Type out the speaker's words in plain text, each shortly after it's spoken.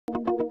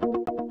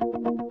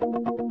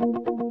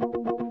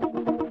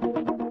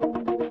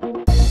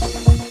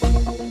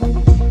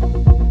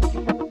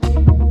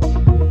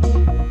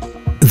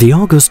The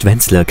August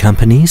Wenzler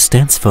company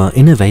stands for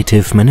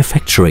innovative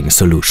manufacturing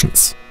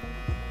solutions.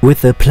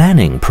 With the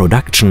planning,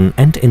 production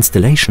and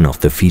installation of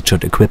the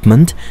featured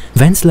equipment,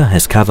 Wenzler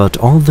has covered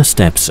all the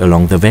steps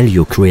along the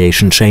value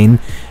creation chain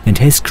and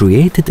has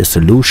created a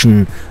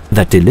solution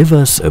that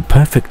delivers a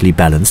perfectly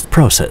balanced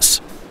process.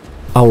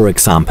 Our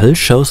example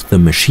shows the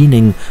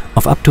machining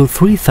of up to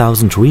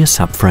 3000 rear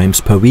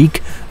subframes per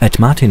week at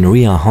Martin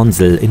Rea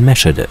Honsel in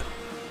Meschede.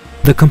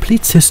 The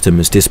complete system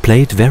is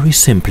displayed very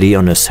simply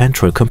on a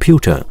central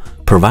computer,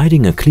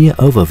 providing a clear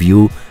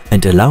overview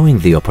and allowing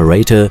the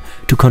operator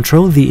to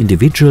control the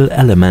individual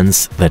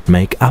elements that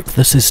make up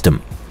the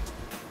system.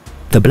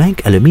 The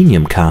blank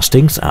aluminium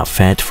castings are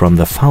fed from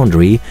the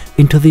foundry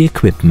into the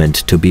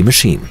equipment to be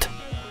machined.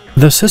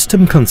 The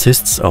system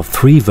consists of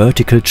 3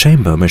 vertical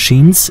chamber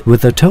machines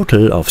with a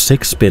total of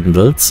 6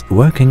 spindles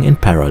working in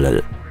parallel.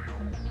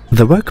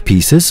 The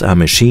workpieces are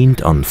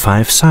machined on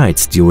 5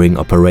 sides during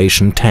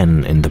operation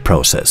 10 in the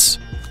process.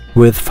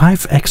 With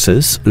 5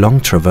 axes,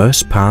 long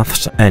traverse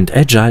paths and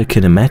agile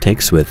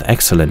kinematics with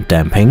excellent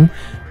damping,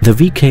 the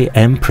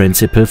VKM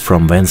principle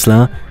from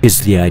Wenzler is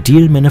the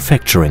ideal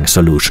manufacturing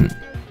solution.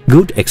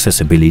 Good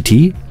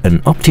accessibility, an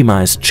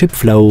optimized chip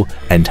flow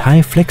and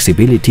high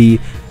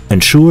flexibility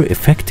ensure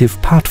effective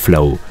part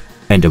flow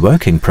and a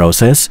working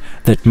process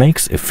that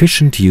makes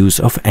efficient use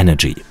of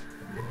energy.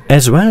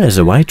 As well as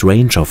a wide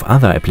range of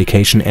other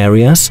application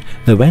areas,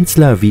 the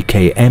Wenzler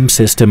VKM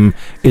system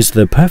is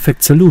the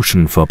perfect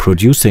solution for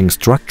producing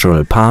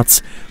structural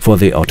parts for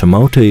the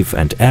automotive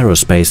and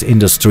aerospace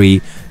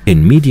industry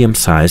in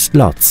medium-sized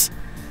lots.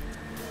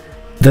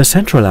 The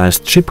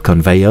centralized chip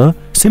conveyor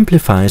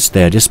simplifies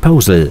their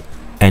disposal,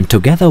 and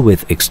together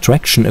with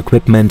extraction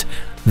equipment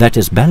that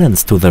is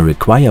balanced to the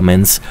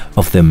requirements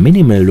of the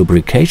minimal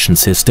lubrication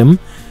system,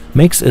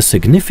 makes a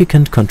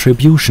significant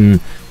contribution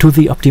to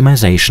the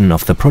optimization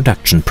of the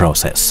production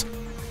process.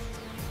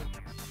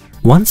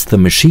 Once the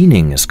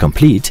machining is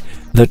complete,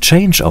 the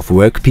change of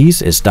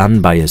workpiece is done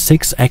by a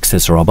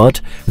 6-axis robot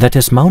that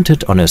is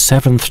mounted on a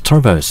 7th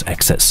traverse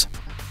axis.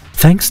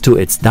 Thanks to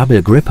its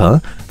double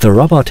gripper, the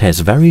robot has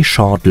very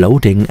short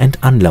loading and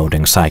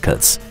unloading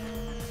cycles.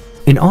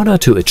 In order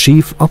to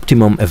achieve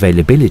optimum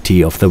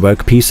availability of the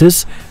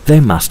workpieces, they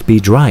must be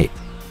dry.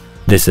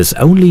 This is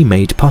only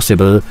made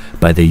possible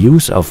by the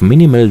use of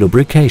minimal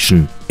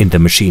lubrication in the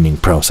machining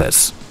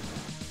process.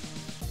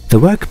 The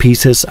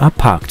workpieces are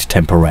parked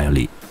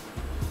temporarily.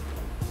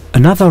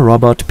 Another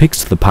robot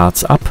picks the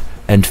parts up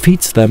and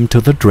feeds them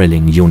to the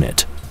drilling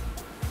unit.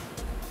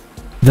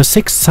 The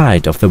 6th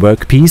side of the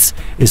workpiece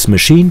is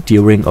machined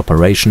during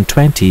operation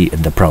 20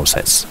 in the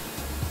process.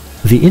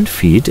 The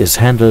infeed is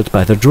handled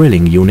by the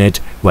drilling unit,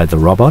 while the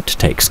robot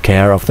takes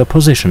care of the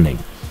positioning.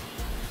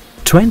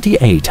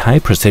 28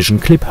 high-precision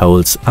clip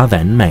holes are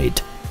then made.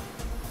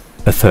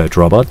 A 3rd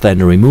robot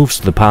then removes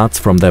the parts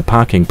from their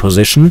parking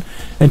position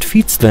and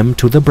feeds them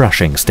to the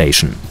brushing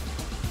station.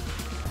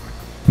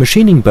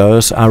 Machining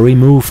burrs are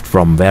removed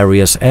from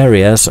various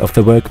areas of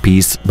the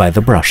workpiece by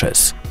the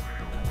brushes.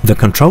 The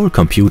control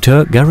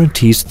computer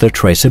guarantees the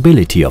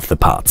traceability of the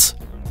parts.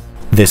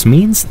 This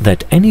means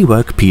that any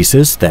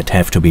workpieces that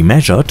have to be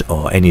measured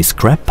or any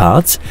scrap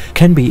parts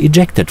can be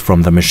ejected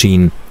from the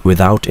machine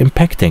without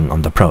impacting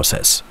on the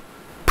process.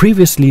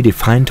 Previously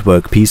defined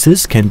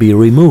workpieces can be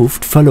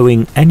removed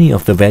following any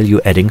of the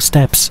value-adding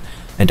steps,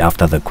 and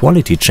after the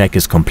quality check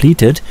is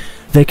completed,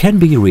 they can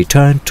be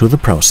returned to the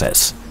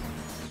process.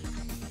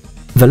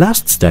 The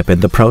last step in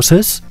the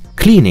process: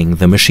 cleaning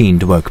the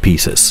machined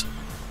workpieces.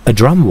 A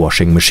drum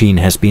washing machine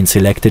has been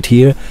selected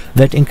here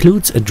that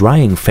includes a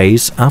drying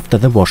phase after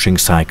the washing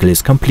cycle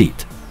is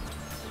complete.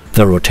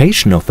 The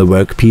rotation of the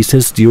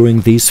workpieces during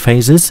these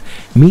phases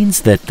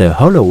means that the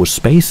hollow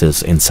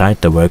spaces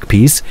inside the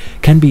workpiece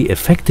can be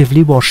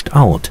effectively washed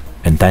out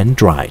and then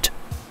dried.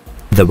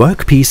 The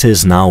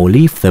workpieces now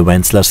leave the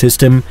Wenzler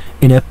system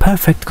in a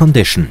perfect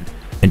condition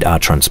and are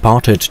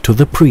transported to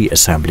the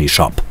pre-assembly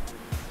shop.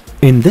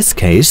 In this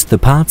case, the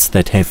parts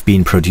that have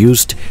been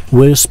produced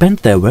will spend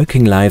their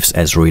working lives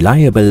as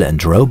reliable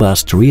and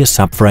robust rear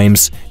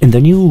subframes in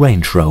the new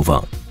Range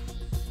Rover.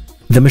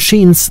 The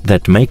machines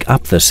that make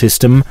up the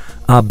system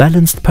are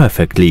balanced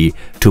perfectly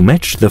to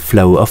match the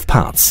flow of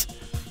parts.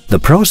 The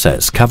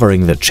process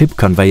covering the chip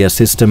conveyor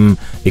system,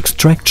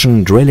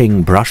 extraction,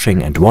 drilling,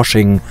 brushing and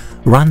washing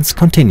runs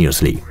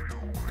continuously.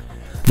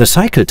 The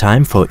cycle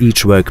time for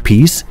each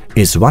workpiece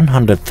is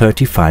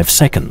 135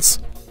 seconds.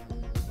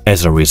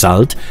 As a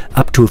result,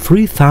 up to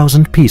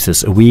 3000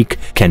 pieces a week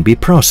can be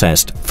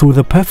processed through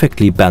the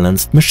perfectly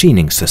balanced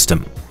machining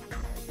system.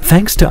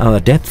 Thanks to our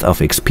depth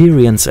of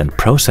experience and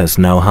process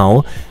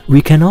know-how,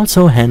 we can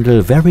also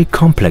handle very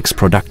complex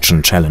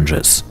production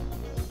challenges.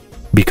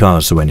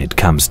 Because when it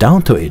comes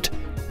down to it,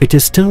 it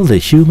is still the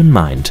human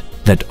mind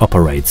that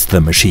operates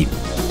the machine.